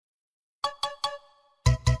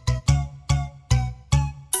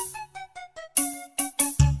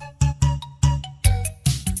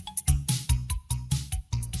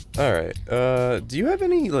All right. Do you have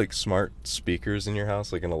any like smart speakers in your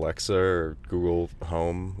house, like an Alexa or Google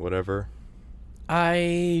Home, whatever?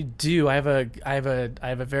 I do. I have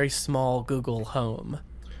a very small Google Home.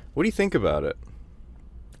 What do you think about it?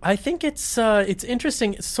 I think it's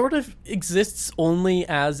interesting. It sort of exists only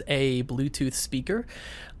as a Bluetooth speaker.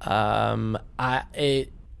 I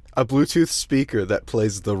it A Bluetooth speaker that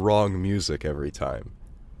plays the wrong music every time.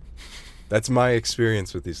 That's my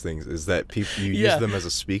experience with these things. Is that people you use Yeah. them as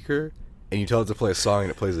a speaker, and you tell it to play a song,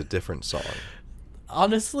 and it plays a different song.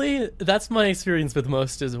 Honestly, that's my experience with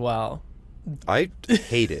most as well. I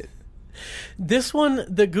hate it. This one,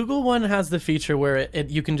 the Google one, has the feature where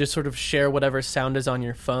you can just sort of share whatever sound is on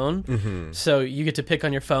your phone. So you get to pick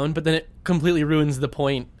on your phone, but then it completely ruins the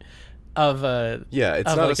point of Yeah, it's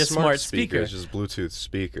of not like a smart speaker. It's just Bluetooth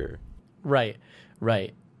speaker. Right,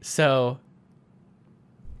 right. So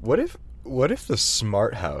What if the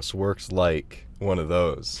smart house worked like one of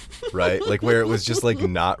those, right? Like where it was just like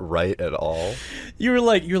not right at all. you're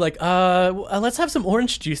like, let's have some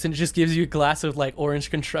orange juice, and it just gives you a glass of like orange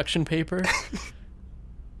construction paper.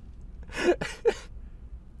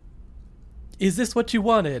 Is this what you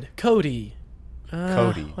wanted, Cody?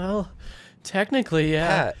 Cody. Well, technically, yeah.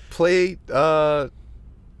 Pat, play I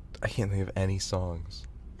can't think of any songs.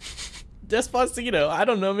 Despacito. I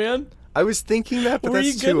don't know, man. I was thinking that, but Were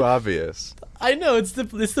that's you too gonna- obvious. I know it's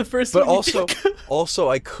the first But one. you also think of. also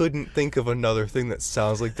I couldn't think of another thing that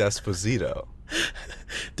sounds like Despacito.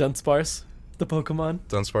 Dunsparce, the Pokemon.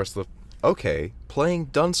 Dunsparce the Okay, playing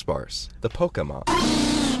Dunsparce, the Pokemon.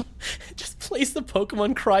 Just plays the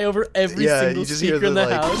Pokemon cry over every Yeah, single you just hear speaker in the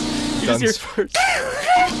like, house. You just hear, Dunsparce.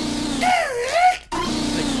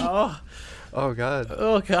 oh, Oh god.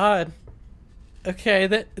 oh God. Okay,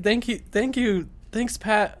 thank you, thanks,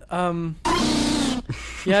 Pat.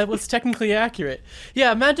 Yeah, it was technically accurate.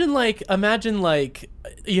 Yeah, imagine like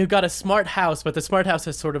you've got a smart house, but the smart house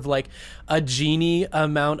has sort of like a genie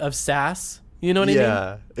amount of sass. You know what I mean?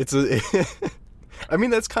 Yeah, it's a. I mean,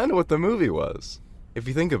 that's kind of what the movie was, if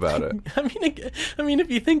you think about it. I mean, if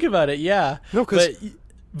you think about it, yeah. No, 'cause-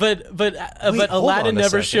 but hold Aladdin on a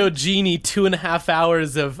never second. showed Genie 2.5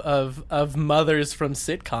 hours of mothers from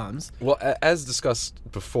sitcoms. Well, as discussed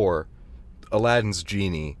before, Aladdin's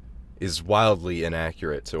genie is wildly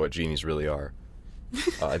inaccurate to what genies really are.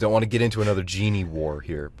 I don't want to get into another genie war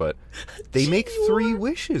here, but they make Genie three war?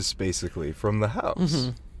 wishes basically from the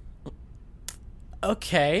house.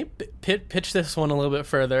 Okay, pitch this one a little bit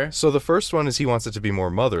further. So the first one is he wants it to be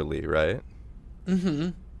more motherly, right? Mm-hmm.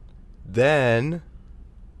 Then,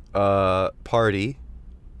 party,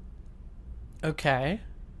 Okay.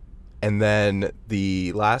 and then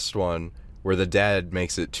the last one where the dad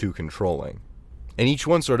makes it too controlling, and each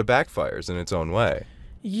one sort of backfires in its own way.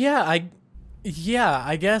 Yeah,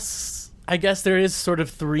 I guess there is sort of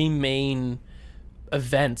three main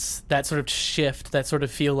events that sort of shift, that sort of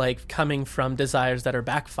feel like coming from desires that are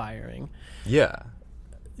backfiring. Yeah.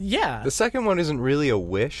 Yeah. The second one isn't really a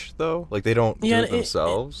wish, though. Like, they don't do Yeah, it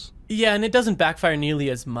themselves. Yeah, and it doesn't backfire nearly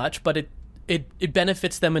as much, but it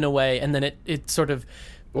benefits them in a way, and then it sort of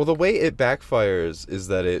Well, the way it backfires is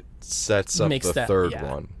that it sets up Makes the that- third yeah.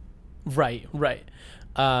 one. right.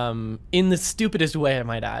 In the stupidest way, I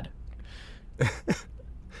might add.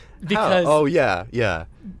 Because How? Oh, yeah, yeah.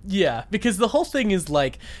 yeah, because the whole thing is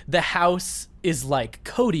like the house is like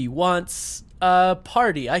Cody wants a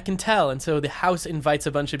party, I can tell, and so the house invites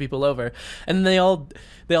a bunch of people over, and they all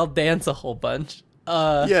dance a whole bunch.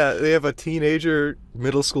 Yeah, they have a teenager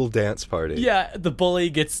middle school dance party. Yeah, the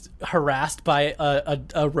bully gets harassed by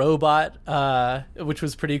a robot, which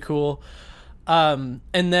was pretty cool. And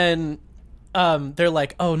then they're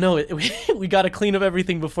like, "Oh no, we got to clean up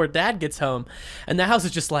everything before Dad gets home," and the house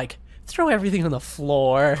is just like, "Throw everything on the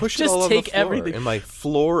floor. Push just it all take on the floor. everything." And my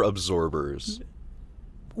floor absorbers.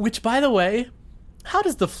 Which, by the way, how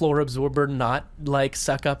does the floor absorber not like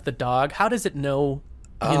suck up the dog? How does it know?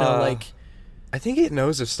 You know, like I think it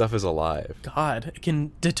knows if stuff is alive. God, it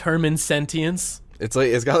can determine sentience. It's like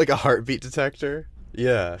it's got like a heartbeat detector.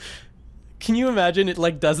 Yeah. Can you imagine it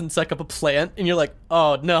like doesn't suck up a plant and you're like,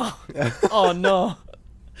 oh no, oh no,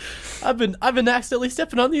 I've been accidentally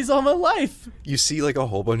stepping on these all my life. You see like a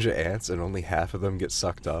whole bunch of ants and only half of them get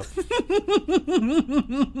sucked up.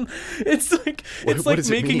 It's like What does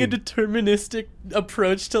it making a mean? deterministic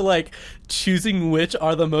approach to like choosing which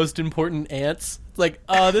are the most important ants. Like,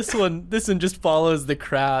 oh, this one just follows the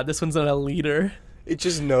crowd. This one's not a leader. It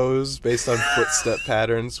just knows based on footstep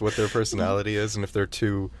patterns what their personality is, and if they're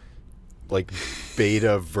too like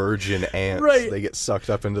beta virgin ants, Right. they get sucked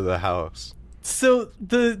up into the house. So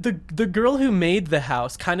the girl who made the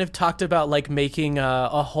house kind of talked about like making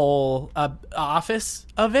a whole office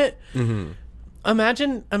of it. Mm-hmm.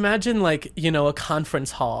 Imagine like, you know, a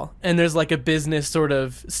conference hall, and there's like a business sort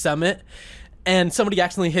of summit, and somebody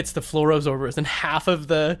accidentally hits the fluororovers, and half of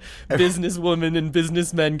the businesswomen and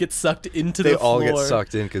businessmen get sucked into the floor. They all get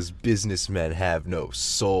sucked in because businessmen have no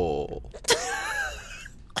soul.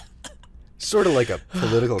 Sort of like a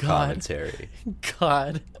political commentary.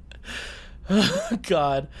 God.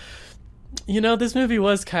 God. You know, this movie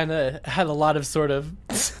was kind of had a lot of sort of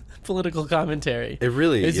political commentary. It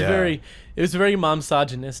really, it was very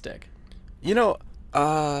mom-misogynistic. You know,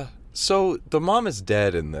 so the mom is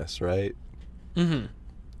dead in this, right? Mm-hmm.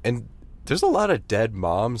 And there's a lot of dead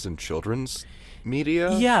moms in children's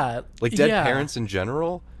media. Yeah. Like dead parents in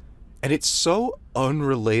general. And it's so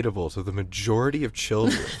unrelatable to the majority of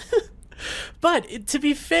children. But to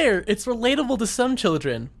be fair, it's relatable to some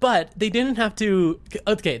children, but they didn't have to.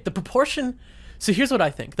 Okay, the proportion. So here's what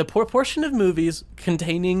I think: the proportion of movies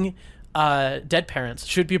containing dead parents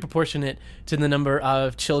should be proportionate to the number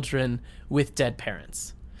of children with dead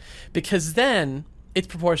parents, because then it's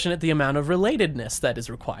proportionate the amount of relatedness that is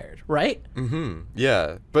required, right? Mm-hmm.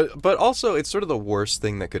 Yeah, but also it's sort of the worst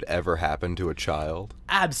thing that could ever happen to a child.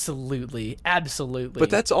 Absolutely.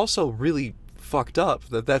 But that's also really fucked up.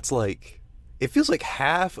 That's like, it feels like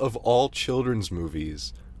half of all children's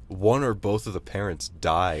movies, one or both of the parents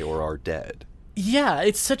die or are dead. Yeah,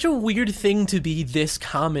 it's such a weird thing to be this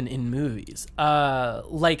common in movies.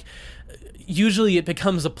 Like, usually it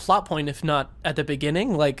becomes a plot point, if not at the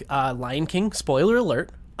beginning. Like, Lion King, spoiler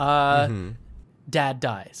alert, dad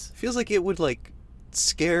dies. Feels like it would, like,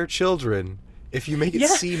 scare children if you make it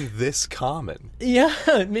seem this common. Yeah,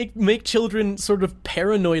 make children sort of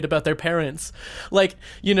paranoid about their parents. Like,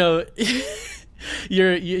 you know,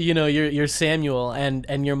 you're Samuel,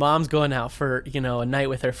 and your mom's going out for, you know, a night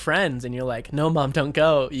with her friends, and you're like, no, Mom, don't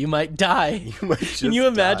go. You might die. You might just Can you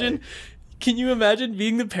imagine? die. Can you imagine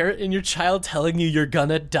being the parent and your child telling you you're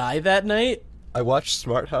gonna die that night? I watched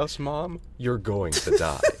Smart House, Mom. You're going to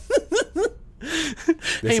die.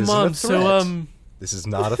 Hey, Mom, so This is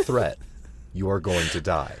not a threat. You are going to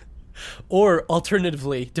die. Or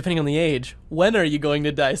alternatively, depending on the age, when are you going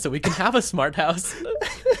to die so we can have a smart house?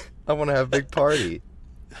 I want to have a big party.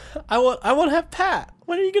 I want to have Pat.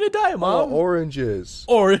 When are you gonna die, Mom? Oranges.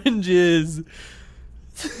 Oranges.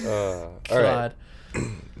 All right.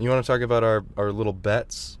 You want to talk about our little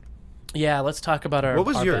bets? Yeah, let's talk about our. What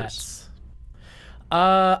was our yours? bets.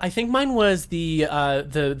 I think mine was the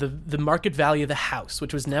market value of the house,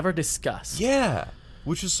 which was never discussed. Yeah,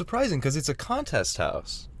 which is surprising because it's a contest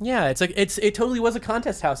house. Yeah, it totally was a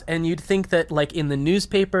contest house, and you'd think that like in the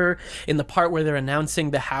newspaper, in the part where they're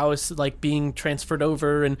announcing the house like being transferred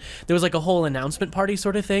over, and there was like a whole announcement party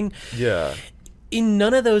sort of thing. Yeah. In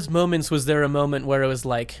none of those moments was there a moment where it was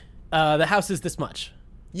like, the house is this much.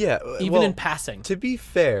 Yeah, even in passing. To be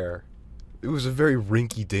fair, it was a very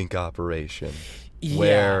rinky-dink operation.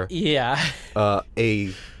 Where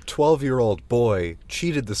a 12-year-old boy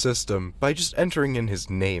cheated the system by just entering in his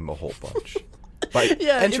name a whole bunch. By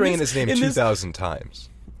entering in his name 2,000 times.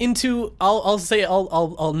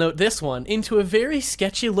 I'll note this one, into a very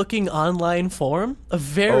sketchy looking online forum. A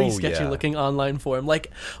very sketchy looking online forum.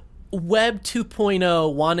 Like Web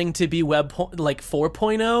 2.0 wanting to be Web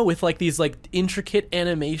 4.0 with like these like intricate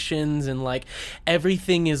animations and like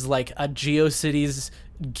everything is like a GeoCities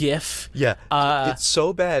GIF. Yeah, it's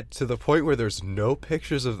so bad to the point where there's no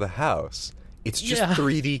pictures of the house. It's just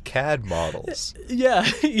 3D CAD models. Yeah.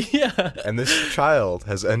 And this child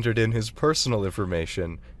has entered in his personal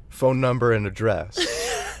information, phone number and address,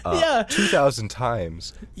 2,000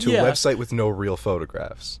 times to a website with no real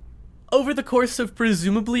photographs. Over the course of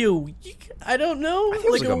presumably a week? I don't know. I think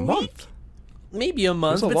it was like a week? month. Maybe a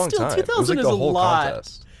month, it was a long but still, time. 2,000 it was like is the a whole lot.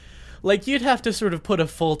 Contest. Like, you'd have to sort of put a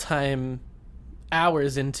full-time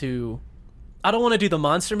hours into... I don't want to do the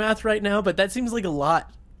monster math right now, but that seems like a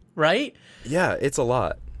lot, right? Yeah, it's a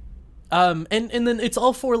lot. And then it's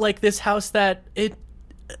all for, like, this house that it...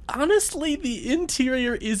 Honestly, the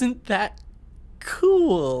interior isn't that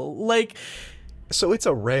cool. Like... So it's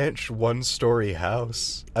a ranch one-story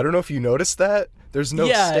house. I don't know if you noticed that. There's no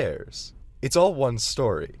stairs. It's all one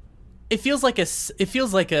story. It feels like a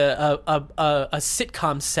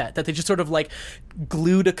sitcom set that they just sort of like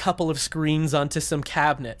glued a couple of screens onto some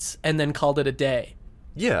cabinets and then called it a day.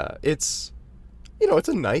 Yeah, it's it's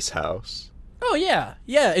a nice house. Oh yeah.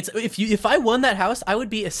 It's if I won that house, I would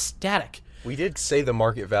be ecstatic. We did say the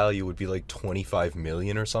market value would be like 25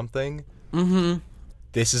 million or something. Mm-hmm.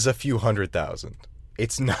 This is a few 100,000.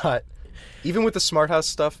 It's not, even with the smart house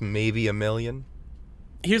stuff, maybe $1 million.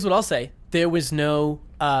 Here's what I'll say. There was no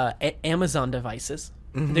Amazon devices.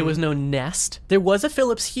 Mm-hmm. There was no Nest. There was a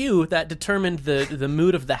Philips Hue that determined the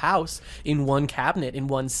mood of the house in one cabinet, in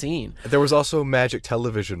one scene. There was also magic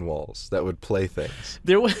television walls that would play things.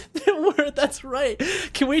 There were, that's right.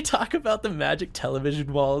 Can we talk about the magic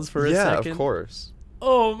television walls for a second? Yeah, of course.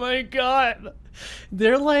 Oh my god.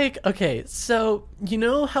 They're like, okay, so you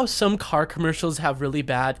know how some car commercials have really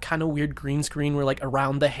bad, kind of weird green screen where like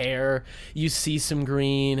around the hair you see some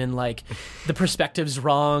green and like the perspective's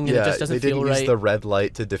wrong and it just doesn't feel right. They didn't use the red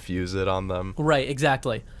light to diffuse it on them. Right,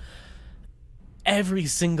 exactly. Every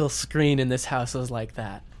single screen in this house was like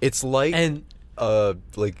that. It's like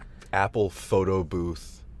Apple photo booth.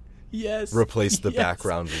 Yes. Replace the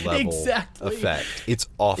background level effect. It's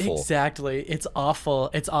awful. Exactly. It's awful.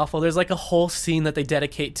 It's awful. There's like a whole scene that they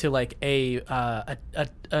dedicate to like a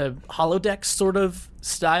holodeck sort of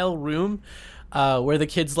style room where the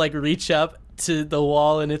kids like reach up to the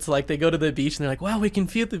wall and it's like they go to the beach and they're like, wow, we can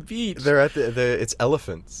feel the beach. They're at it's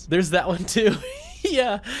elephants. There's that one too.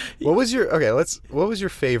 Yeah. What was your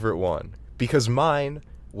favorite one? Because mine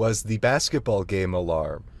was the basketball game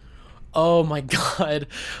alarm. Oh my god.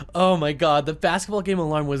 The basketball game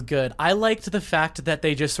alarm was good. I liked the fact that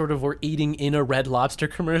they just sort of were eating in a Red Lobster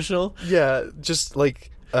commercial. Yeah, just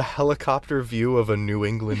like a helicopter view of a New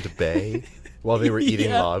England bay while they were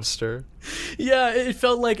eating lobster. Yeah, it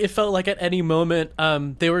felt like at any moment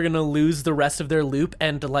they were going to lose the rest of their loop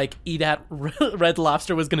and like eat at Red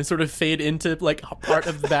Lobster was going to sort of fade into like part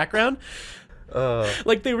of the background.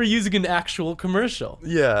 Like they were using an actual commercial.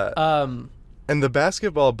 Yeah. And the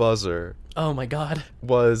basketball buzzer. Oh my god.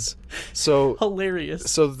 Was so hilarious.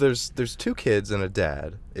 So there's two kids and a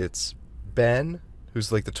dad. It's Ben,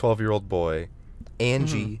 who's like the 12-year-old boy,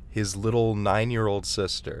 Angie, his little 9-year-old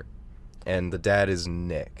sister, and the dad is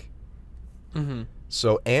Nick. Mm-hmm.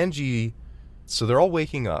 So they're all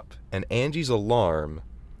waking up, and Angie's alarm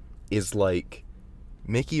is like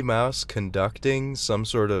Mickey Mouse conducting some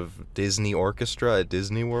sort of Disney orchestra at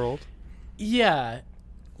Disney World. Yeah.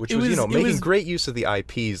 Which was making great use of the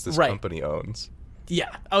IPs this company owns. Yeah,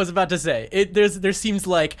 I was about to say there seems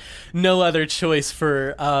like no other choice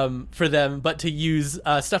for them but to use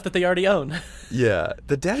stuff that they already own. Yeah,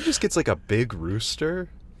 the dad just gets like a big rooster.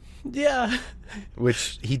 Yeah,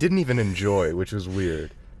 which he didn't even enjoy, which was weird.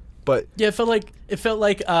 But yeah, it felt like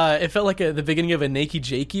the beginning of a Nakey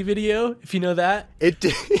Jakey video, if you know that. It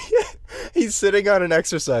did. He's sitting on an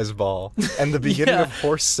exercise ball, and the beginning of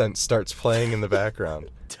Horse Sense starts playing in the background.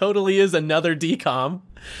 Totally is another DCOM.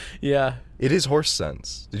 Yeah. It is Horse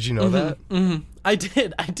Sense. Did you know that? Mm-hmm. I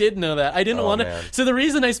did know that. I didn't want to. So the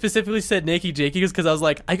reason I specifically said Nakey Jakey is because I was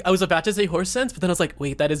like, I was about to say Horse Sense, but then I was like,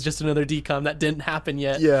 wait, that is just another DCOM. That didn't happen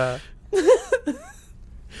yet. Yeah.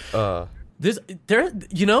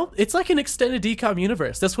 It's like an extended DCOM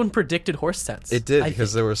universe. This one predicted Horse Sense. It did,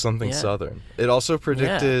 because there was something southern. It also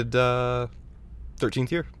predicted 13th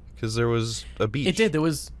Year, because there was a beach. It did. There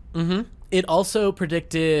was... Mm-hmm. It also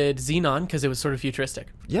predicted Xenon, because it was sort of futuristic.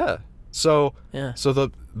 Yeah. So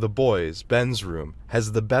the boys, Ben's room,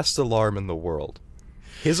 has the best alarm in the world.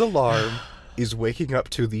 His alarm is waking up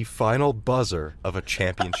to the final buzzer of a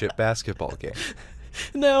championship basketball game.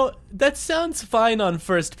 Now, that sounds fine on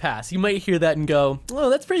first pass. You might hear that and go, oh,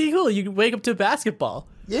 that's pretty cool. You can wake up to basketball.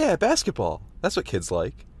 Yeah, basketball. That's what kids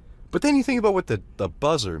like. But then you think about what the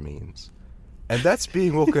buzzer means. And that's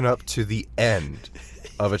being woken up to the end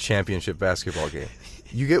of a championship basketball game.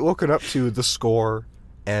 You get woken up to the score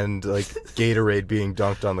and, like, Gatorade being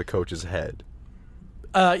dunked on the coach's head.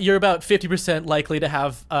 You're about 50% likely to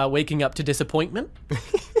have waking up to disappointment.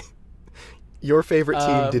 Your favorite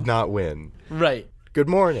team did not win. Right. Good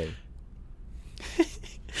morning.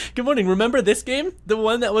 Good morning. Remember this game? The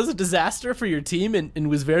one that was a disaster for your team and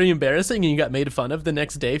was very embarrassing and you got made fun of the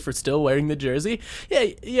next day for still wearing the jersey?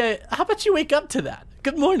 Yeah. How about you wake up to that?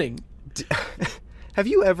 Good morning. Have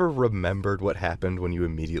you ever remembered what happened when you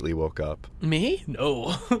immediately woke up? Me?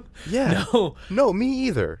 No. Yeah. No, me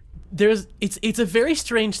either. It's a very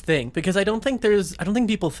strange thing because I don't think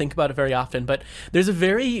people think about it very often, but there's a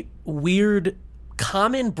very weird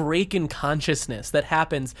common break in consciousness that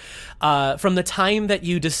happens from the time that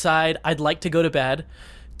you decide I'd like to go to bed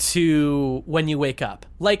to when you wake up.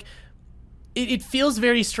 Like it feels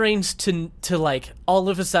very strange to like all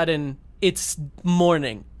of a sudden it's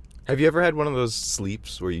morning. Have you ever had one of those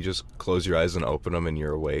sleeps where you just close your eyes and open them and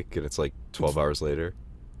you're awake and it's like 12 hours later?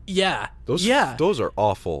 Yeah. Those are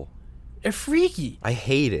awful. They're freaky. I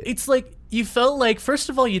hate it. It's like you felt like, first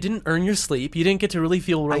of all, you didn't earn your sleep. You didn't get to really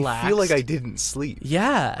feel relaxed. I feel like I didn't sleep.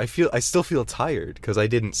 Yeah. I still feel tired because I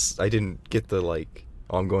didn't get the like,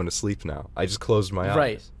 oh, I'm going to sleep now. I just closed my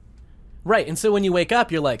eyes. Right, and so when you wake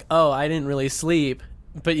up, you're like, oh, I didn't really sleep,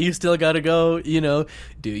 but you still got to go,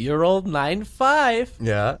 do your old 9 to 5.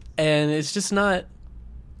 Yeah. And it's just not.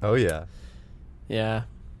 Oh, yeah. Yeah.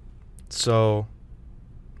 So,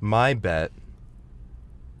 my bet,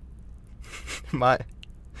 my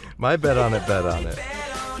bet on it.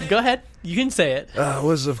 Go ahead. You can say it.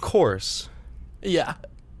 Was, of course, Yeah.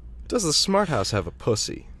 does the smart house have a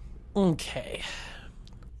pussy? Okay.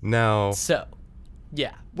 Now, So,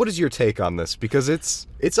 yeah. what is your take on this? Because it's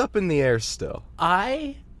up in the air still.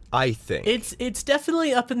 I think. It's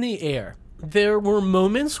definitely up in the air. There were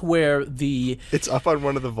moments where It's up on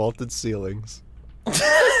one of the vaulted ceilings.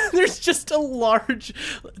 there's just a large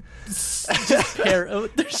there's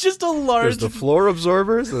just a large There's the floor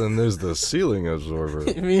absorbers, and then there's the ceiling absorber.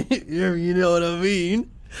 you know what I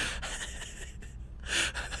mean.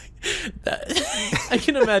 I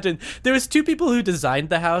can imagine. There was 2 people who designed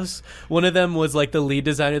the house. One of them was like the lead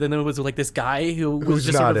designer. Then there was like this guy who was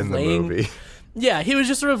just not sort of in laying. the movie. Yeah, he was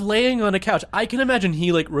just sort of laying on a couch. I can imagine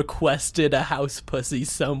he like requested a house pussy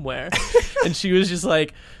somewhere, and she was just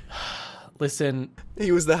like, "Listen."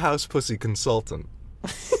 He was the house pussy consultant.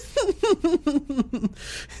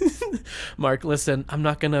 Mark, listen, I'm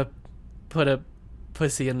not gonna put a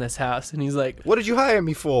pussy in this house. And he's like, "What did you hire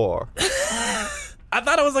me for? I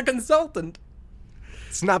thought I was a consultant.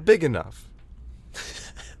 It's not big enough.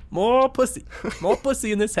 More pussy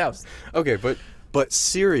in this house." Okay, but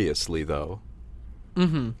seriously though,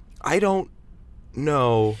 I don't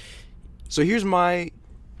know. So here's my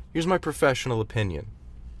professional opinion.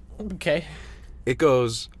 Okay. It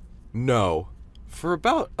goes no for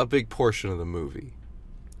about a big portion of the movie.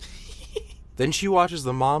 Then she watches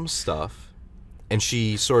the mom stuff, and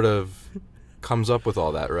she sort of comes up with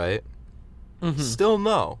all that, right? Still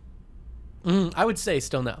no. I would say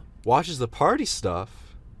still no. Watches the party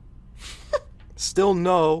stuff. Still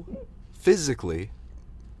no. Physically.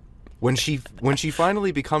 When she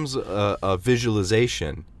finally becomes a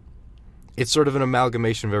visualization, it's sort of an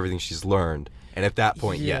amalgamation of everything she's learned, and at that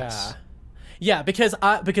point, yes. Yeah, because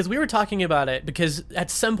we were talking about it, because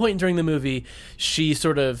at some point during the movie, she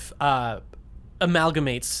sort of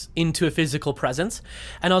amalgamates into a physical presence,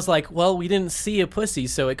 and I was like, well, we didn't see a pussy,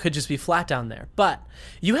 so it could just be flat down there. But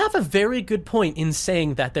you have a very good point in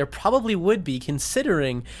saying that there probably would be,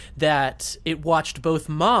 considering that it watched both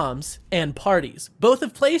moms and parties, both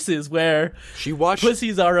of places where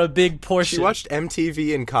pussies are a big portion. She watched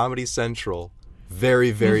MTV and Comedy Central very,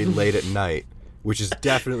 very late at night, which is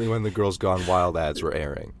definitely when the Girls Gone Wild ads were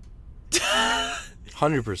airing.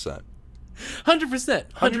 100%.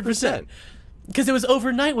 100%. Because it was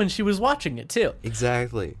overnight when she was watching it, too.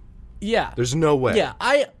 Exactly. Yeah. There's no way. Yeah,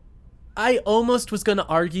 I almost was going to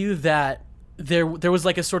argue that there was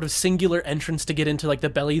like a sort of singular entrance to get into like the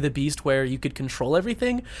belly of the beast where you could control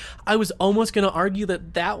everything. I was almost going to argue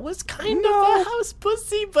that was kind of a house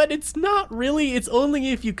pussy, but it's not really. It's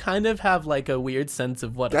only if you kind of have like a weird sense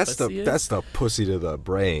of what a pussy is. That's the pussy to the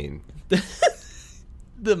brain.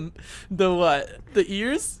 The what? The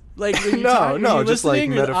ears? Like when no, just like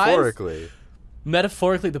metaphorically.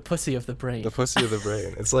 Metaphorically, the pussy of the brain. The pussy of the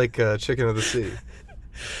brain. It's like chicken of the sea.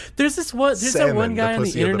 There's that one guy on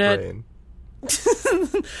the internet.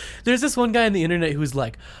 There's this one guy on the internet who's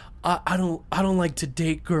like, I don't like to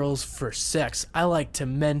date girls for sex. I like to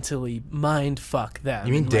mentally mind fuck them.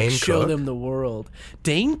 You mean Dane Cook? Show them the world.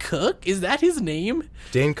 Dane Cook? Is that his name?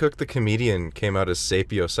 Dane Cook, the comedian, came out as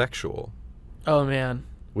sapiosexual. Oh man.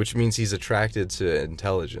 Which means he's attracted to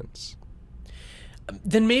intelligence.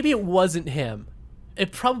 Then maybe it wasn't him.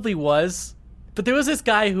 It probably was, but there was this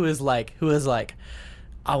guy who was like,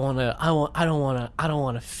 I don't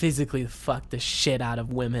wanna physically fuck the shit out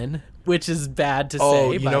of women, which is bad to say.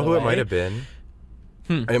 Oh, you know who it might have been?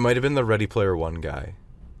 It might have been the Ready Player One guy.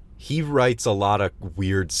 He writes a lot of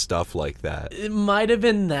weird stuff like that. It might have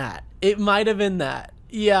been that.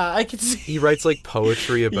 Yeah, I could see. He writes like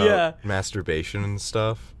poetry about masturbation and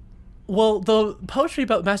stuff. Well, the poetry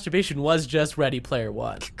about masturbation was just Ready Player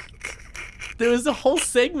One. There was a whole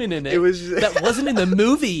segment in it that wasn't in the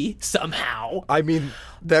movie somehow. I mean,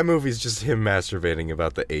 that movie's just him masturbating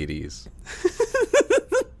about the 80s.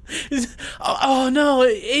 Oh no,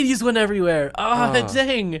 80s went everywhere.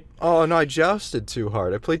 Dang. Oh no, I jousted too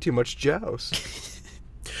hard. I played too much joust.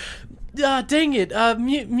 Dang it.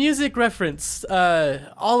 Music reference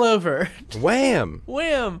all over. Wham!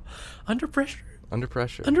 Under pressure? Under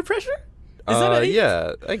pressure. Is that 80s?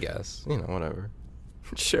 Yeah, I guess. Whatever.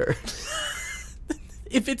 Sure.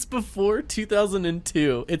 If it's before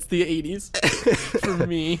 2002, it's the 80s for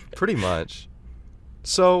me. Pretty much.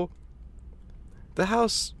 So, the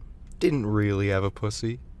house didn't really have a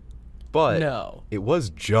pussy, but it was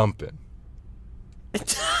jumping.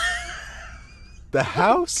 The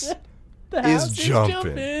house is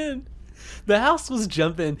jumping. The house was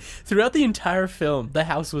jumping. Throughout the entire film, the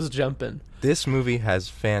house was jumping. This movie has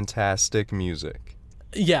fantastic music.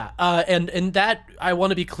 Yeah, and that, I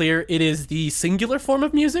want to be clear, it is the singular form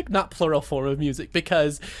of music, not plural form of music,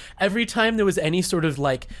 because every time there was any sort of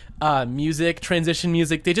like transition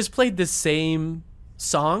music, they just played the same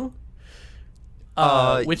song.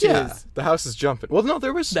 Which is the house is jumping. Well, no,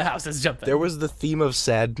 there was the house is jumping. There was the theme of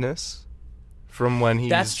sadness from when he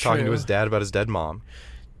was talking to his dad about his dead mom.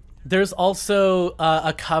 There's also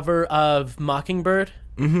a cover of Mockingbird.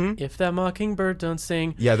 Mm-hmm. If that mockingbird don't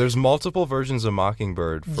sing. Yeah, there's multiple versions of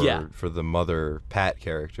Mockingbird for the Mother Pat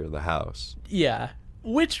character, the house. Yeah,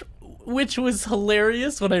 which was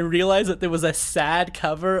hilarious when I realized that there was a sad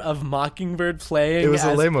cover of Mockingbird playing. It was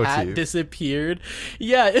a leitmotif. Pat disappeared.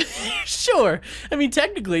 Yeah, sure. I mean,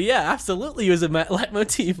 technically, yeah, absolutely, it was a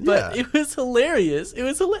leitmotif, but it was hilarious. It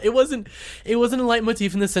wasn't a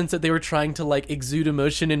leitmotif in the sense that they were trying to like exude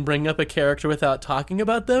emotion and bring up a character without talking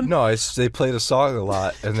about them. No, they played a song a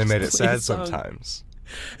lot and they made it sad sometimes.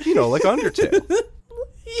 You know, like Undertale.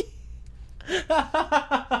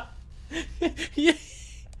 Yeah.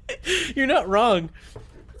 You're not wrong.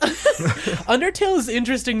 Undertale is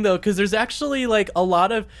interesting though, because there's actually like a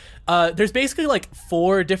lot of there's basically like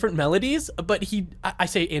 4 different melodies, but I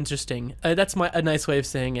say interesting, that's a nice way of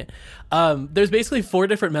saying it. There's basically 4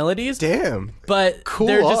 different melodies. Damn. But cool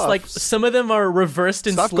they're just like, some of them are reversed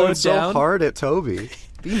and slowed down. Stop going so hard at Toby.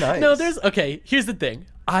 Be nice. No, here's the thing.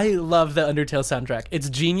 I love the Undertale soundtrack. It's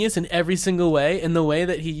genius in every single way, and the way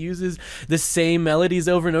that he uses the same melodies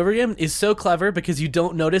over and over again is so clever, because you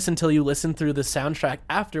don't notice until you listen through the soundtrack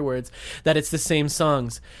afterwards that it's the same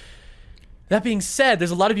songs. That being said,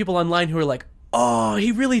 there's a lot of people online who are like, oh,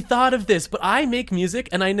 he really thought of this, but I make music,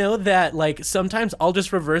 and I know that like sometimes I'll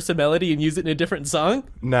just reverse a melody and use it in a different song.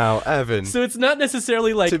 Now, Evan. So it's not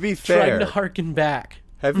necessarily like to be fair, trying to harken back.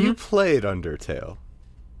 Have you played Undertale?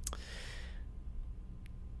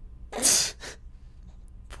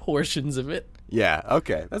 Portions of it. Yeah,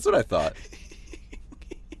 okay. That's what I thought.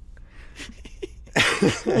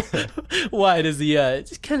 Why does he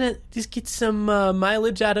just get some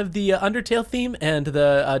mileage out of the Undertale theme and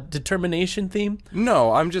the determination theme?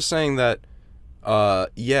 No, I'm just saying that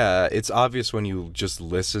it's obvious when you just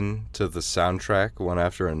listen to the soundtrack one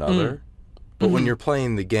after another. But when you're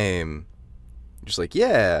playing the game, you're just like,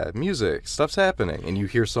 yeah, music, stuff's happening, and you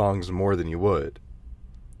hear songs more than you would.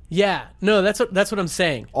 Yeah, no, that's what I'm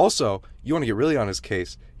saying. Also, you want to get really on his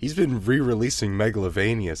case, he's been re-releasing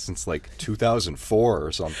Megalovania since like 2004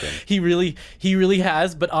 or something. He really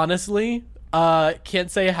has, but honestly,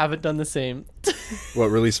 can't say I haven't done the same. What,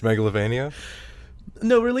 release Megalovania?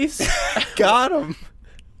 No, release. Got him.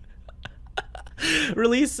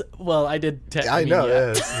 Release. Well, I did. I know. Yeah,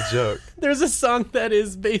 it's a joke. There's a song that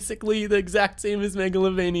is basically the exact same as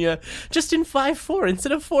Megalovania, just in 5/4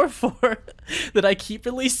 instead of 4/4, that I keep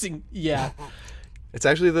releasing. Yeah. It's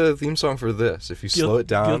actually the theme song for this. If you slow it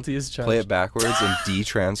down, play it backwards, and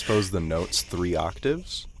detranspose the notes 3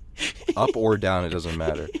 octaves, up or down, it doesn't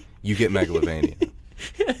matter. You get Megalovania.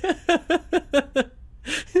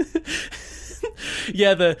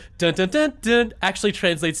 Yeah, the dun dun dun dun actually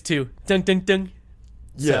translates to dun dun dun.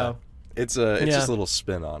 Yeah, so, it's just a little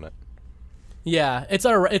spin on it. Yeah, it's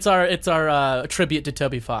our tribute to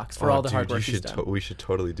Toby Fox for all the hard work he's done. We should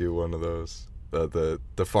totally do one of those. The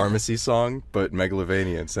pharmacy song, but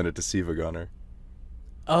Megalovania, and send it to Siva Gunner.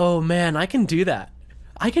 Oh man, I can do that.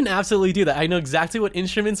 I can absolutely do that. I know exactly what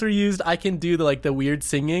instruments were used. I can do the weird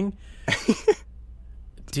singing.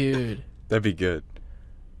 Dude, that'd be good.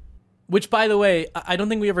 Which, by the way, I don't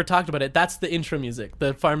think we ever talked about it. That's the intro music.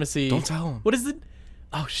 The pharmacy. Don't tell him. What is it?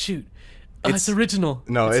 Oh shoot! It's original.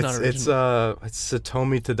 No, it's not original. It's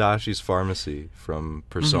Satomi Tadashi's Pharmacy from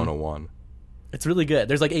Persona 1. It's really good.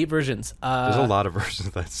 There's like 8 versions. There's a lot of versions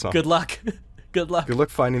of that song. Good luck. Good luck. Good luck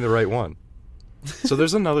finding the right one. So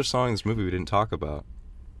there's another song in this movie we didn't talk about.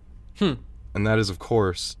 And that is, of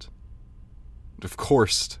course,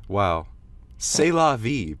 wow, C'est La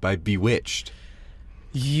Vie by Bewitched.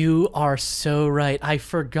 You are so right. I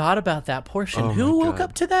forgot about that portion. Who woke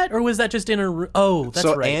up to that? Or was that just in a... Oh, that's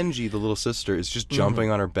right. So Angie, the little sister, is just jumping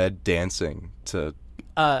on her bed dancing to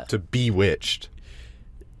Bewitched.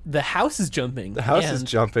 The house is jumping. The house is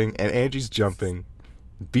jumping, and Angie's jumping.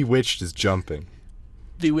 Bewitched is jumping.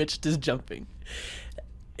 Bewitched is jumping.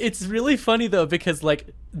 It's really funny, though, because,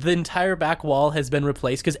 the entire back wall has been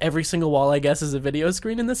replaced, because every single wall, I guess, is a video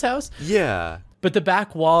screen in this house. Yeah. But the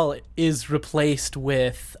back wall is replaced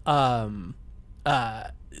with the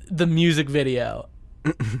music video.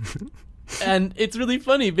 And it's really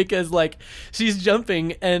funny because, like, she's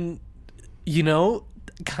jumping and, you know,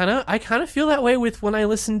 I kind of feel that way with when I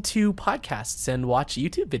listen to podcasts and watch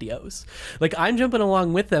YouTube videos. Like, I'm jumping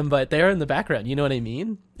along with them, but they're in the background. You know what I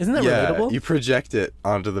mean? Isn't that relatable? You project it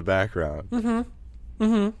onto the background. And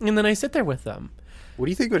then I sit there with them. What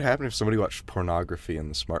do you think would happen if somebody watched pornography in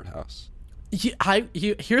the smart house?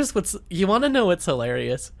 Here's you want to know what's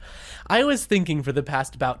hilarious. I was thinking for the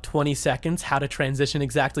past about 20 seconds how to transition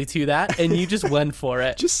exactly to that, and you just went for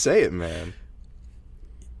it. Just say it, man.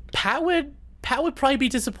 Pat would probably be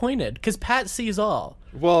disappointed because Pat sees all.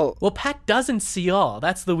 Well, Pat doesn't see all.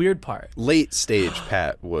 That's the weird part. Late stage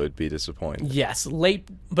Pat would be disappointed. Yes,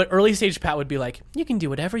 but early stage Pat would be like, you can do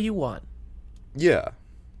whatever you want. Yeah.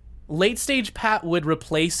 Late stage Pat would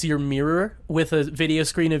replace your mirror with a video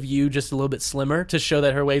screen of you just a little bit slimmer to show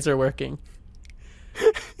that her ways are working.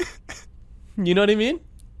 You know what I mean?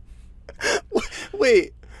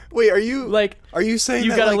 Wait, are you saying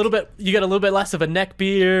you that, got a little bit less of a neck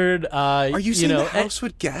beard? Are you saying the house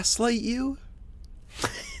would gaslight you?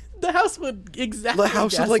 The house would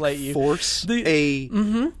gaslight you. Force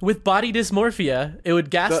with body dysmorphia, it would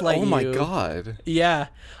gaslight you. Oh my god. Yeah.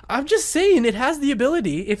 I'm just saying it has the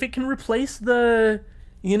ability if it can replace the,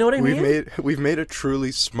 you know what I mean? We've made a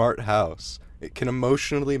truly smart house. It can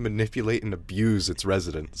emotionally manipulate and abuse its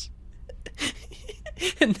residents.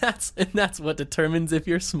 and that's what determines if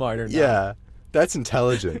you're smart or not. Yeah. That's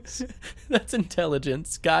intelligence. That's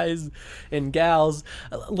intelligence, guys and gals.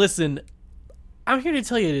 Listen, I'm here to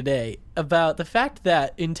tell you today about the fact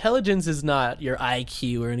that intelligence is not your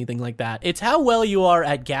IQ or anything like that. It's how well you are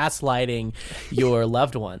at gaslighting your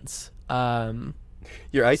loved ones.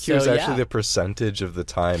 Your IQ is actually the percentage of the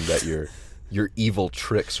time that your evil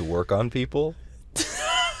tricks work on people.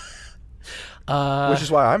 Which is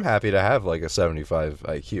why I'm happy to have like a 75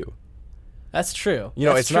 IQ. That's true. You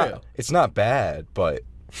know, it's not bad, but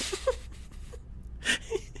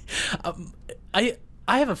I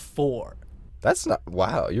have a 4. That's not,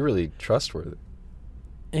 wow, you're really trustworthy.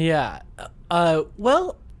 Yeah.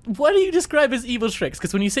 Well, what do you describe as evil tricks?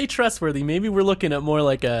 Because when you say trustworthy, maybe we're looking at more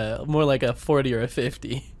like a 40 or a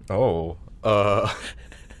 50. Oh,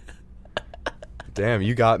 damn,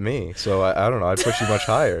 you got me. So I don't know, I'd put you much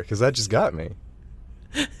higher because that just got me.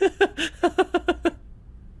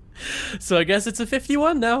 So I guess it's a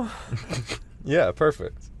 51 now. Yeah,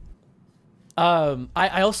 perfect.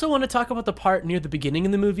 I also want to talk about the part near the beginning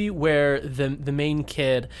in the movie where the main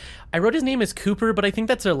kid, I wrote his name as Cooper, but I think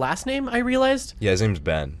that's their last name, I realized. Yeah, his name's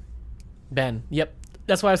Ben. Ben, yep.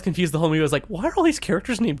 That's why I was confused the whole movie. I was like, why are all these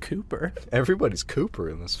characters named Cooper? Everybody's Cooper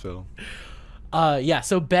in this film. Yeah,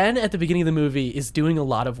 so Ben at the beginning of the movie is doing a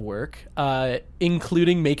lot of work,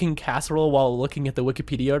 including making casserole while looking at the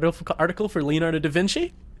Wikipedia article for Leonardo da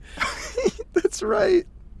Vinci. That's right.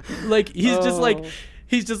 Like, he's just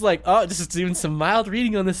like, oh, just doing some mild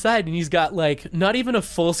reading on the side, and he's got like not even a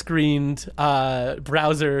full screened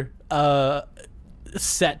browser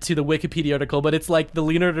set to the Wikipedia article, but it's like the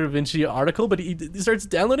Leonardo da Vinci article, but he starts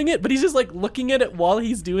downloading it, but he's just like looking at it while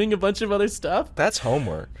he's doing a bunch of other stuff. That's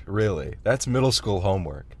homework, really. That's middle school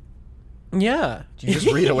homework. Yeah. You just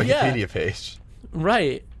read a Wikipedia page.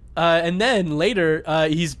 Right. And then later,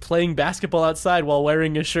 he's playing basketball outside while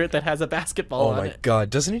wearing a shirt that has a basketball on it. Oh my god,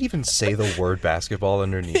 doesn't it even say the word basketball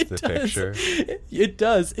underneath the picture? It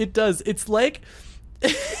does. It's like...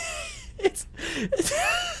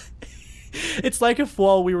 It's like if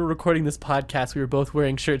while we were recording this podcast, we were both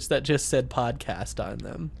wearing shirts that just said podcast on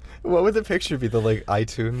them. What would the picture be? The like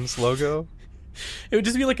iTunes logo? It would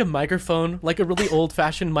just be like a microphone, like a really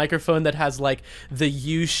old-fashioned microphone that has like the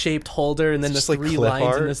U-shaped holder and then the 3 lines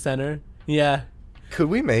art in the center. Yeah. Could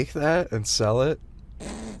we make that and sell it?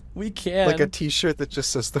 We can. Like a t-shirt that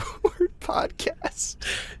just says the word podcast.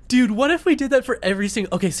 Dude, what if we did that for every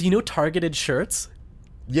single... Okay, so you know targeted shirts?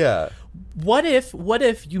 Yeah. What if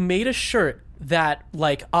you made a shirt that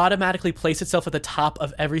like automatically placed itself at the top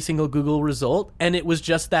of every single Google result, and it was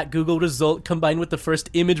just that Google result combined with the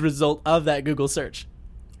first image result of that Google search?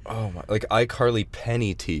 Oh my, like iCarly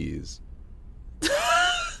penny tees.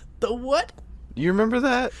 The what? You remember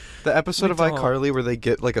that? The episode of iCarly where they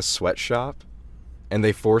get like a sweatshop and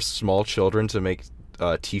they force small children to make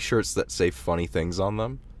t-shirts that say funny things on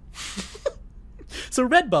them? So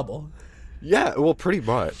Redbubble. Yeah, well, pretty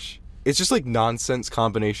much. It's just like nonsense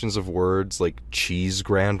combinations of words like cheese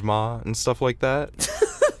grandma and stuff like that.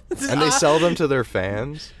 And they sell them to their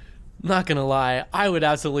fans. Not gonna lie, I would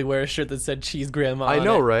absolutely wear a shirt that said cheese grandma I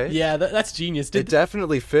know, on it. right? Yeah, that's genius. It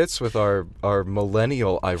definitely fits with our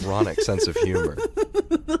millennial ironic sense of humor.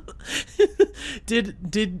 Did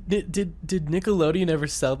Nickelodeon ever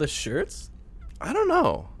sell the shirts? I don't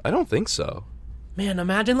know. I don't think so. Man,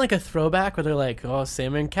 imagine like a throwback where they're like, "Oh,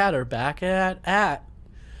 Sam and Cat are back at."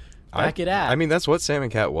 I mean, that's what Sam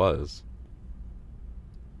and Cat was.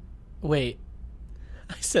 Wait,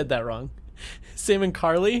 I said that wrong. Sam and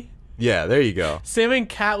Carly? Yeah, there you go. Sam and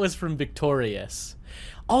Cat was from Victorious.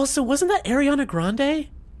 Also, wasn't that Ariana Grande?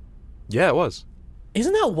 Yeah, it was.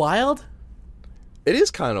 Isn't that wild? It is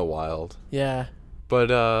kind of wild. Yeah.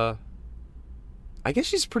 But, I guess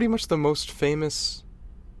she's pretty much the most famous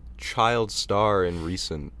child star in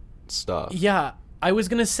recent stuff. Yeah, I was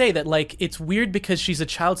gonna say that, like, it's weird because she's a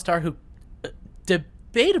child star who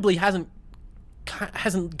debatably hasn't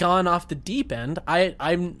gone off the deep end.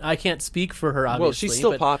 I can't speak for her, obviously. Well, she's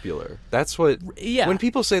still popular. That's what... Yeah. When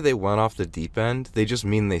people say they went off the deep end, they just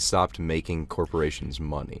mean they stopped making corporations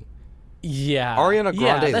money. Yeah. Ariana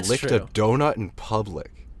Grande licked a donut in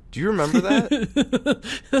public. Do you remember that?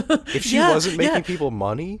 If she wasn't making people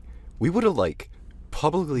money, we would have, like,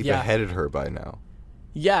 publicly beheaded her by now.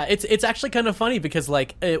 Yeah, it's actually kind of funny because,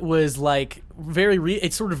 like, it was, like,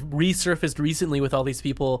 it sort of resurfaced recently with all these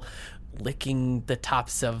people licking the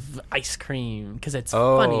tops of ice cream because it's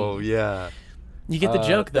funny. Oh, yeah. You get the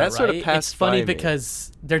joke, though, that right? Sort of passed it's funny by me.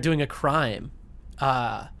 because they're doing a crime.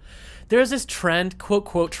 There's this trend,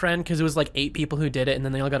 quote trend, because it was like 8 people who did it and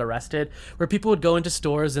then they all got arrested, where people would go into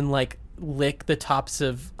stores and, like, lick the tops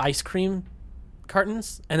of ice cream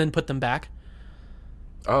cartons and then put them back.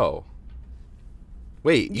 Oh.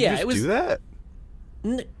 Wait, you just do that?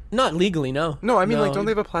 Not legally, no. No, I mean, like, don't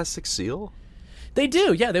they have a plastic seal? They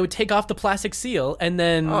do, yeah. They would take off the plastic seal and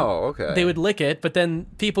then they would lick it, but then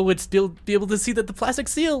people would still be able to see that the plastic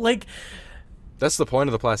seal, like... That's the point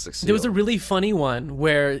of the plastic seal. There was a really funny one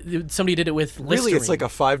where somebody did it with Listerine. Really, it's like a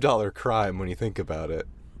 $5 crime when you think about it.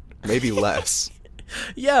 Maybe less.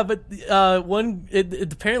 Yeah, but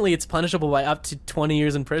apparently it's punishable by up to 20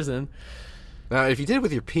 years in prison. Now, if you did it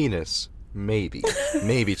with your penis, maybe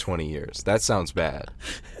 20 years. That sounds bad.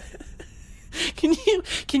 Can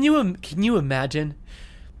you imagine?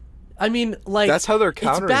 I mean, like, that's how they're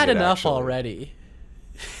countering it's bad it, enough actually. already.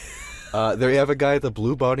 There you have a guy at the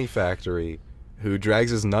Blue Bunny factory who drags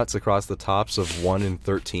his nuts across the tops of 1 in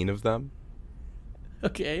 13 of them.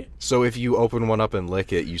 Okay. So if you open one up and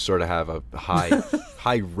lick it, you sort of have a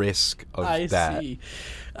high risk of that.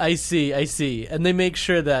 I see. And they make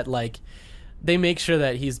sure that, like,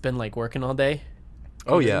 he's been, like, working all day.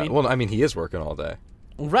 Oh yeah. Well, I mean, he is working all day.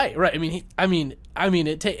 Right. I mean,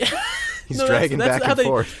 it takes. He's dragging back and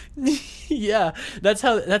forth. Yeah, that's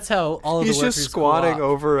how all of the workers. He's just squatting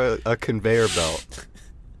over a conveyor belt,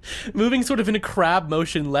 moving sort of in a crab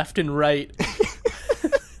motion left and right.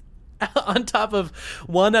 On top of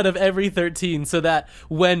 1 out of every 13, so that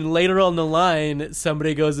when later on the line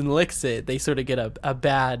somebody goes and licks it, they sort of get a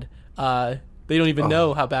bad. They don't even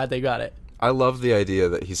know how bad they got it. I love the idea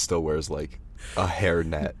that he still wears, like, a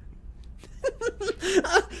hairnet.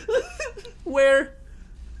 Where?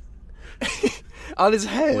 On his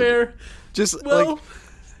head. Where? Just,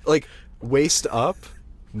 like waist up,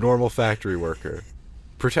 normal factory worker.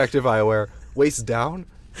 Protective eyewear. Waist down,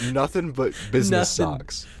 nothing but business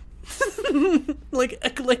socks.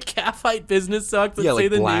 like calf height business socks that say like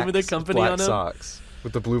the name of the company on them. Black socks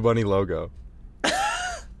with the Blue Bunny logo.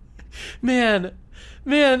 Man,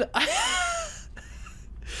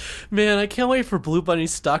 I can't wait for Blue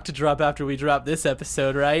Bunny's stock to drop after we drop this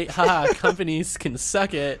episode, right? Haha, companies can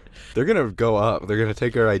suck it. They're gonna go up. They're gonna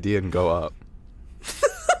take our idea and go up.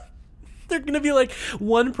 They're gonna be like,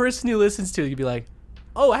 one person who listens to it could be like,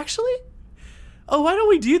 oh, actually? Oh, why don't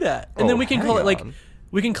we do that? And then we can call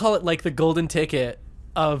it like the golden ticket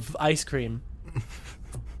of ice cream.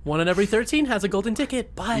 1 in every 13 has a golden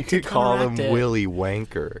ticket, but you could call him Willy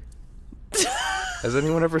Wanker. Has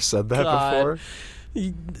anyone ever said that before?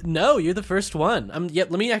 No, you're the first one.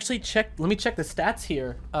 Let me actually check. Let me check the stats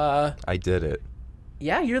here. I did it.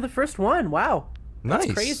 Yeah, you're the first one. Wow, nice.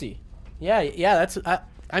 That's crazy. Yeah. That's.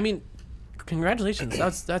 I mean, congratulations.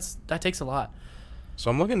 That takes a lot. So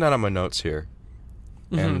I'm looking down at my notes here,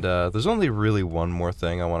 and there's only really one more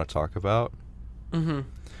thing I want to talk about. Mm-hmm.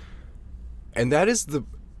 And that is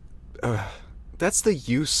that's the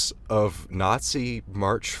use of Nazi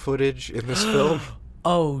march footage in this film.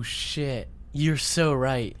 Oh shit. You're so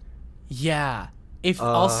right. Yeah.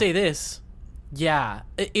 I'll say this. Yeah.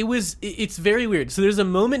 It's very weird. So there's a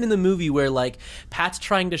moment in the movie where, like, Pat's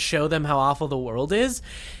trying to show them how awful the world is,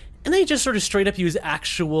 and they just sort of straight up use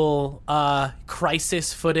actual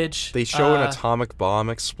crisis footage. They show an atomic bomb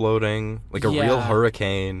exploding, like a real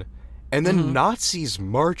hurricane, and then Nazis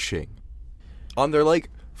marching on their, like,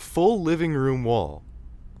 full living room wall.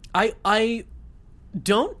 I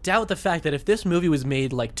don't doubt the fact that if this movie was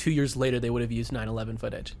made like 2 years later, they would have used 9/11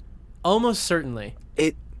 footage. Almost certainly.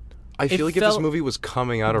 I feel like if this movie was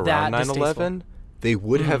coming out around 9/11, they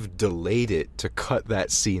would have delayed it to cut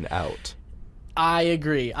that scene out. I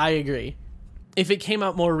agree. If it came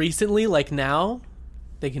out more recently, like now,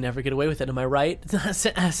 they can never get away with it. Am I right?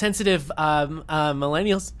 Sensitive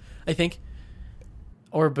millennials, I think,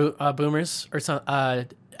 or boomers, or some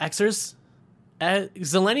Xers,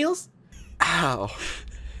 zillennials. Ow.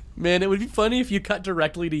 Man, it would be funny if you cut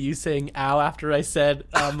directly to you saying "ow" after I said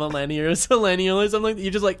millennial or zillennial or something like that.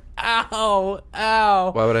 You're just like, "Ow,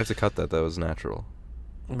 ow." Why would I have to cut that? That was natural.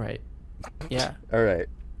 Right. Yeah. All right.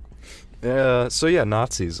 So yeah,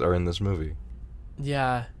 Nazis are in this movie.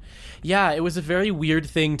 Yeah. Yeah, it was a very weird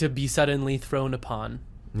thing to be suddenly thrown upon.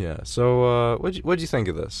 Yeah. So what'd you think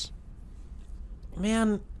of this?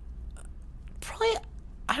 Man, probably,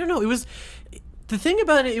 I don't know. It was, the thing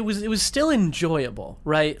about it, it was still enjoyable,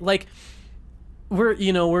 right? Like, we're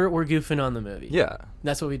goofing on the movie. Yeah.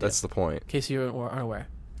 That's what we do. That's the point. In case you aren't aware.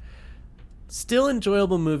 Still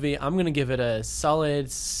enjoyable movie. I'm going to give it a solid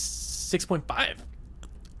 6.5.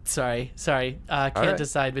 Sorry. Can't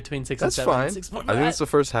decide between 6 and 7. That's fine. I think it's the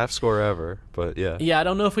first half score ever, but yeah. Yeah, I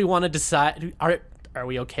don't know if we want to decide. Are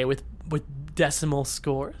we okay with decimal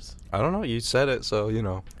scores? I don't know. You said it, so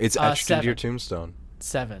it's etched 7. into your tombstone.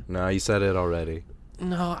 7. No, you said it already.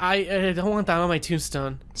 No, I don't want that on my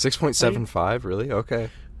tombstone. 6.75, really? Okay.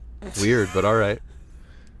 Weird, but all right.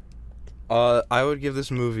 I would give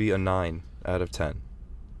this movie a 9 out of 10.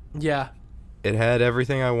 Yeah. It had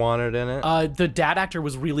everything I wanted in it. The dad actor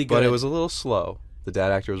was really good. But it was a little slow. The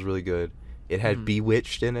dad actor was really good. It had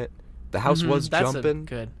Bewitched in it. The house was jumping.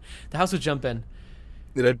 Good. The house was jumping.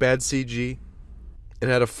 It had bad CG. It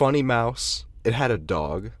had a funny mouse. It had a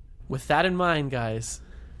dog. With that in mind, guys,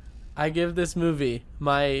 I give this movie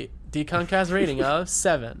my Deconcast rating of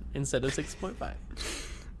 7 instead of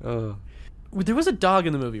 6.5. There was a dog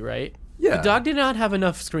in the movie, right? Yeah. The dog did not have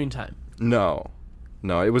enough screen time. No,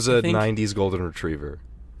 it was a 90s golden retriever.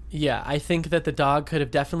 Yeah, I think that the dog could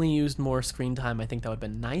have definitely used more screen time. I think that would have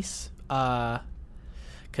been nice.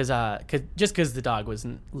 Because the dog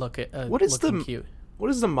wasn't looking cute. What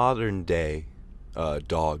is the modern day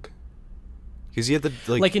dog? Because you had the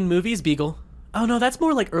like in movies, Beagle. Oh no, that's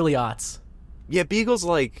more like early aughts. Yeah, Beagle's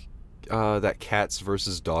like that Cats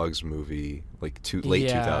versus Dogs movie, like late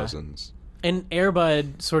 2000s. And Air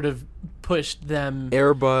Bud sort of pushed them.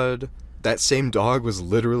 Air Bud. That same dog was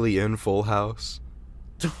literally in Full House.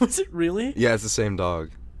 Was it really? Yeah, it's the same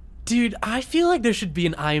dog. Dude, I feel like there should be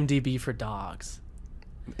an IMDb for dogs.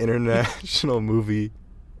 International movie.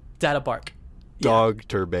 Data Bark. Dog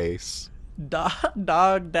Turbase.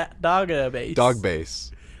 Dog base. Dog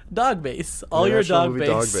base. Dog base. All your dog base.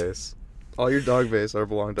 Dog base. All your dog base are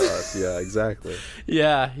belong to us. Yeah, exactly.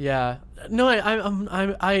 Yeah. No,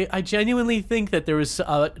 I genuinely think that there was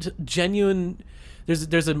genuine.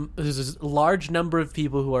 There's a large number of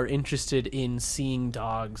people who are interested in seeing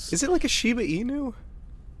dogs. Is it like a Shiba Inu?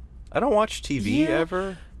 I don't watch TV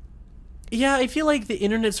ever. Yeah, I feel like the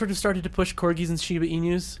internet sort of started to push corgis and Shiba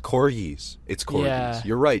Inus. Corgis. It's corgis. Yeah.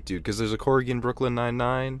 You're right, dude, because there's a corgi in Brooklyn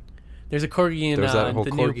Nine-Nine. There's a corgi in the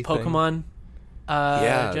new Pokemon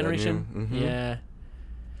generation. Mm-hmm. Yeah.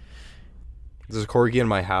 There's a corgi in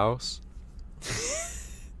my house.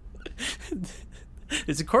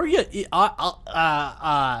 There's a corgi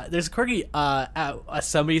at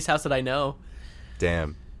somebody's house that I know.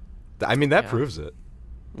 Damn. I mean, that proves it.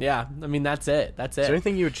 Yeah, I mean that's it. Is there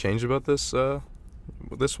anything you would change about this one?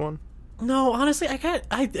 No, honestly,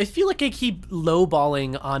 I feel like I keep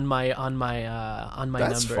lowballing on my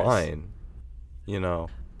numbers. That's fine.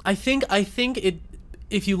 I think it.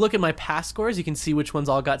 If you look at my past scores, you can see which ones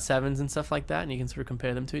all got 7s and stuff like that, and you can sort of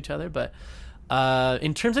compare them to each other. But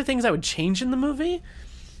in terms of things I would change in the movie,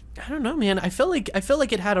 I don't know, man. I felt like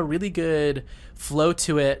it had a really good flow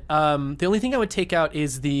to it. The only thing I would take out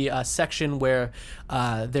is the section where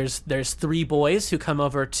there's 3 boys who come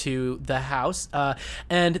over to the house,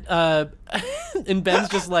 and Ben's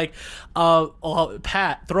just like,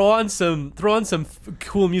 Pat, throw on some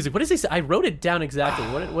cool music. What does he say? I wrote it down exactly.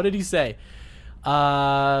 What did he say?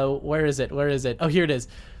 Where is it? Oh, here it is.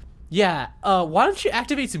 Yeah. Why don't you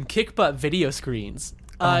activate some kick butt video screens?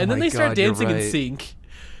 And then they start dancing in sync.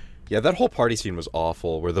 Yeah, that whole party scene was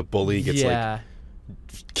awful, where the bully gets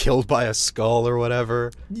killed by a skull or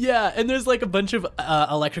whatever. Yeah, and there's like a bunch of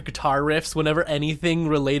electric guitar riffs whenever anything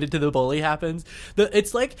related to the bully happens.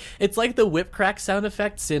 It's like the whip crack sound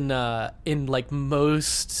effects in like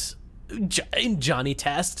most in Johnny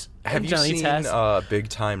Test. Have you seen Big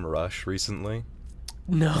Time Rush recently?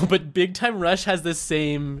 No, but Big Time Rush has the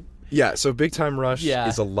same Yeah, so Big Time Rush Yeah.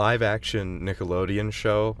 is a live-action Nickelodeon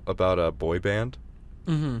show about a boy band.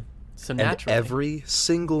 Mm-hmm. So And naturally. every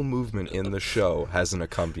single movement in the show has an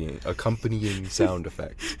accompanying sound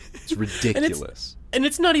effect. It's ridiculous. And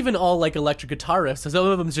it's not even all like electric guitar riffs. Some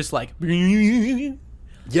of them's just like.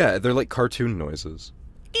 Yeah, they're like cartoon noises.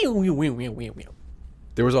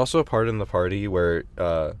 There was also a part in the party where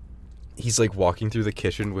he's like walking through the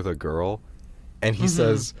kitchen with a girl, and he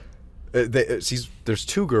says, there's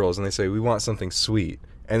two girls, and they say, "We want something sweet."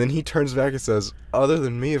 And then he turns back and says, "Other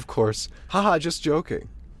than me, of course. Haha, just joking."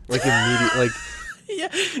 Like immediately, like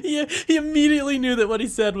Yeah, he immediately knew that what he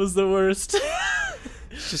said was the worst.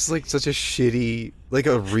 it's just like such a shitty, like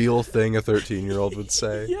a real thing a 13-year-old would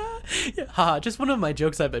say. Yeah. Haha, just one of my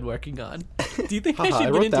jokes I've been working on. Do you think I Haha, should I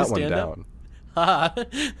get wrote into that one stand-up? down. Haha.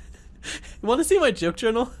 Want to see my joke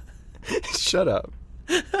journal? Shut up.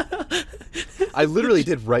 I literally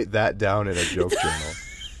did write that down in a joke journal.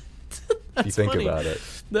 If you think funny. about it.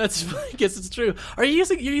 I guess it's true. You're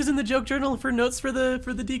using the joke journal for notes for the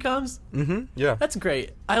DComs? Mm-hmm. Yeah. That's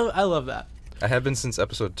great. I love that. I have been since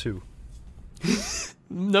episode 2.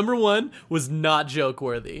 Number 1 was not joke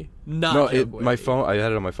worthy. My phone. I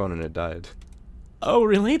had it on my phone and it died. Oh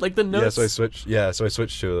really? Like the notes? Yeah, so I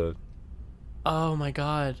switched to the. Oh my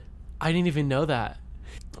god, I didn't even know that.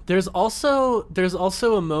 There's also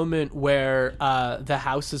a moment where the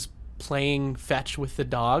house is playing fetch with the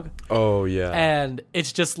dog. Oh yeah. And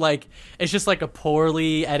it's just like a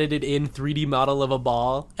poorly edited in 3D model of a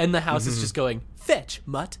ball, and the house is just going fetch,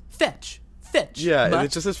 mutt, fetch, fetch. Yeah, mutt, and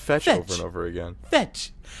it just says fetch over and over again.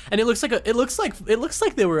 Fetch. And it looks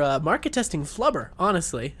like they were market testing Flubber,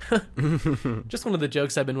 honestly. Just one of the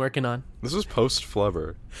jokes I've been working on. This was post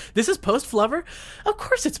Flubber. This is post Flubber? Of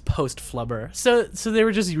course it's post Flubber. So they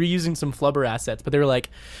were just reusing some Flubber assets, but they were like,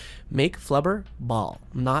 make Flubber ball,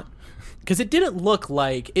 not, because it looked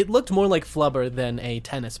more like Flubber than a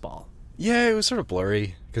tennis ball. Yeah, it was sort of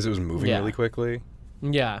blurry because it was moving really quickly.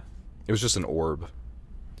 Yeah. It was just an orb.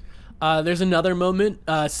 There's another moment,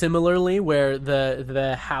 similarly, where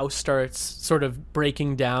the house starts sort of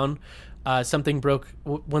breaking down. Something broke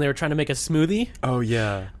when they were trying to make a smoothie. Oh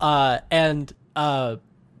yeah.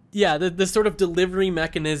 The sort of delivery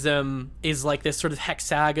mechanism is like this sort of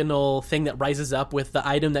hexagonal thing that rises up with the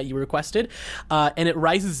item that you requested, and it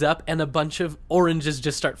rises up, and a bunch of oranges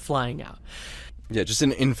just start flying out. Yeah, just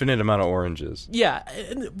an infinite amount of oranges. Yeah,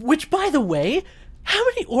 which, by the way, how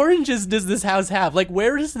many oranges does this house have? Like,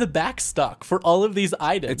 where is the backstock for all of these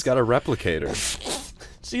items? It's got a replicator.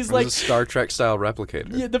 She's like a Star Trek style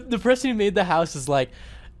replicator. Yeah, the person who made the house is like,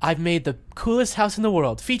 I've made the coolest house in the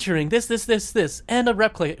world, featuring this, and a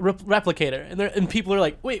replicator. And people are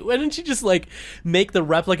like, wait, why didn't you just like make the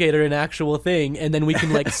replicator an actual thing, and then we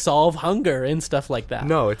can like solve hunger and stuff like that?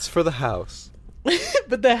 No, it's for the house.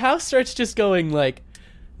 But the house starts just going like,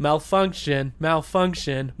 malfunction.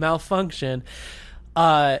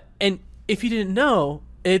 And if you didn't know,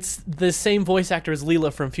 it's the same voice actor as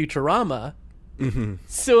Leela from Futurama. Mm-hmm.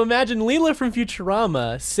 So imagine Leela from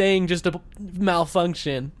Futurama saying just a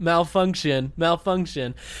malfunction.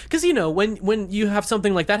 Because, you know, when you have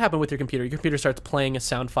something like that happen with your computer starts playing a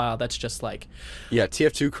sound file that's just like... Yeah,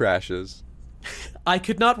 TF2 crashes. I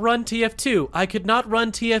could not run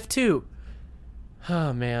TF2.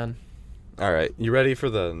 Oh, man. All right, you ready for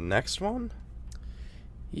the next one?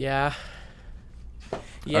 Yeah.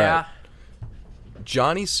 Right.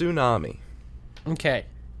 Johnny Tsunami. Okay.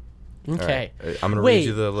 Right. I'm gonna read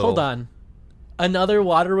you the little... Hold on. Another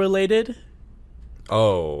water related?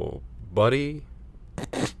 Oh, buddy.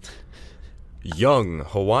 Young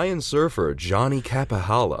Hawaiian surfer Johnny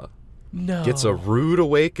Kapahala gets a rude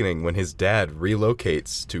awakening when his dad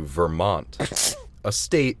relocates to Vermont, a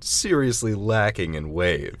state seriously lacking in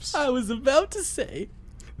waves. I was about to say.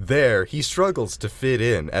 There, he struggles to fit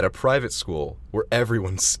in at a private school where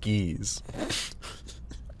everyone skis.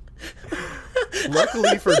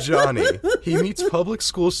 Luckily for Johnny, he meets public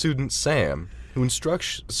school student Sam, who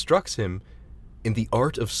instructs him in the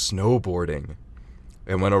art of snowboarding.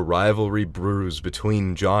 And when a rivalry brews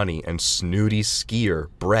between Johnny and snooty skier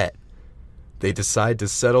Brett, they decide to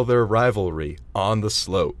settle their rivalry on the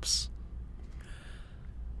slopes.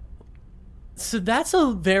 So that's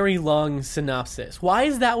a very long synopsis. Why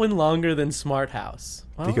is that one longer than Smart House?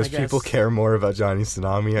 Well, because people care more about Johnny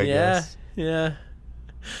Tsunami, I guess. Yeah.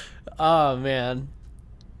 Oh, man.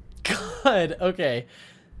 God, okay.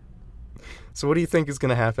 So what do you think is going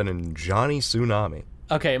to happen in Johnny Tsunami?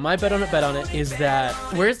 Okay, my bet on it is that...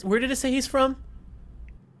 Where did it say he's from?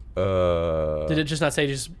 Did it just not say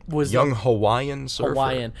just was... Young Hawaiian surfer.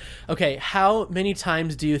 Hawaiian. Okay, how many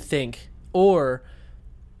times do you think, or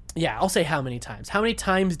Yeah, I'll say how many times. How many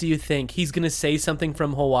times do you think he's going to say something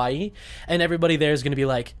from Hawaii and everybody there is going to be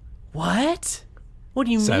like, what? What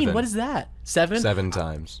do you mean? What is that? 7? 7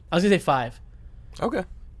 times. I was going to say 5. Okay.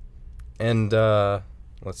 And,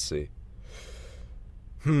 let's see.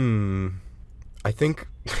 I think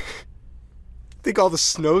all the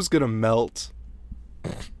snow's going to melt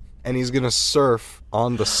and he's going to surf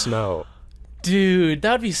on the snow. Dude,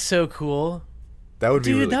 that would be so cool. That would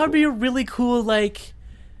be really cool. Dude, that would be a really cool, like...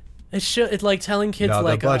 It's like telling kids no,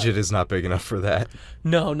 like... the budget is not big enough for that.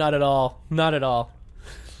 No, not at all. Not at all.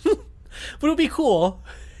 But it would be cool.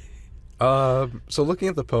 So looking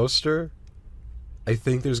at the poster, I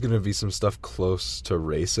think there's going to be some stuff close to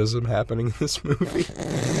racism happening in this movie.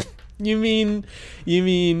 You mean,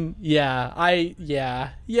 yeah.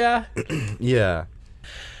 Yeah. Yeah. Yeah.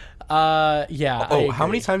 Oh, how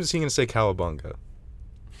many times is he going to say cowabunga?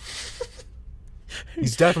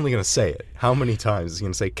 He's definitely going to say it. How many times is he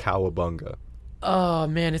going to say cowabunga? Oh,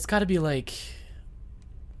 man, it's got to be like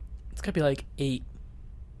 8.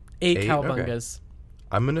 8 cowabungas. Okay.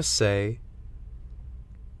 I'm going to say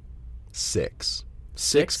 6.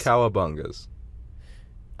 6 cowabungas.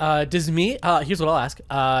 Does me, here's what I'll ask.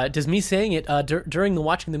 Does me saying it during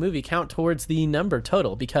watching the movie count towards the number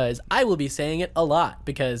total? Because I will be saying it a lot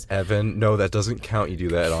because... Evan, no, that doesn't count. You do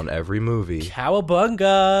that on every movie.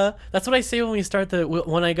 Cowabunga. That's what I say when we start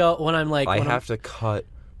I have to cut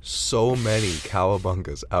so many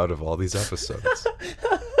cowabungas out of all these episodes.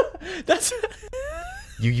 That's...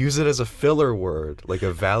 You use it as a filler word, like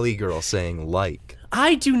a Valley Girl saying like.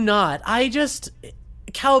 I do not. I just...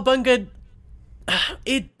 Cowabunga...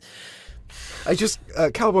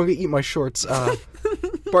 Cowabunga, eat my shorts.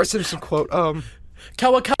 Bart Simpson quote,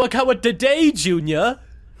 Kawa today, Junior.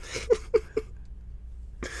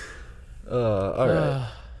 All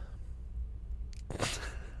right.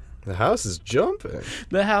 The house is jumping.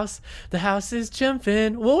 The house is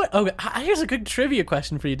jumping. Here's a good trivia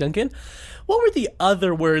question for you, Duncan. What were the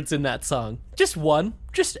other words in that song? Just one?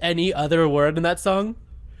 Just any other word in that song?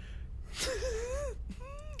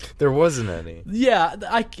 There wasn't any. Yeah,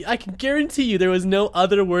 I can guarantee you there was no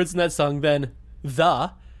other words in that song than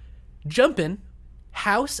the, jumpin',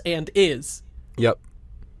 house, and is. Yep.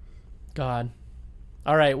 God.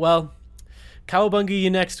 All right, well, cowabunga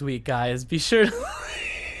you next week, guys. Be sure to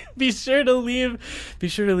leave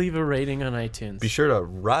a rating on iTunes. Be sure to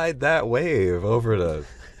ride that wave over to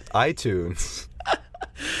iTunes.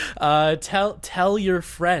 Tell your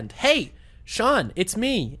friend. Hey, Sean, it's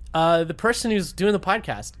me, the person who's doing the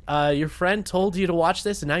podcast. Your friend told you to watch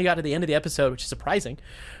this, and now you got to the end of the episode, which is surprising.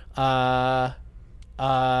 Now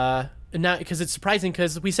because it's surprising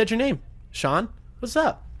because we said your name, Sean. What's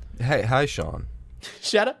up? Hey, hi, Sean.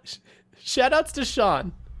 Shout outs to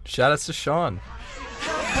Sean. Shout outs to Sean.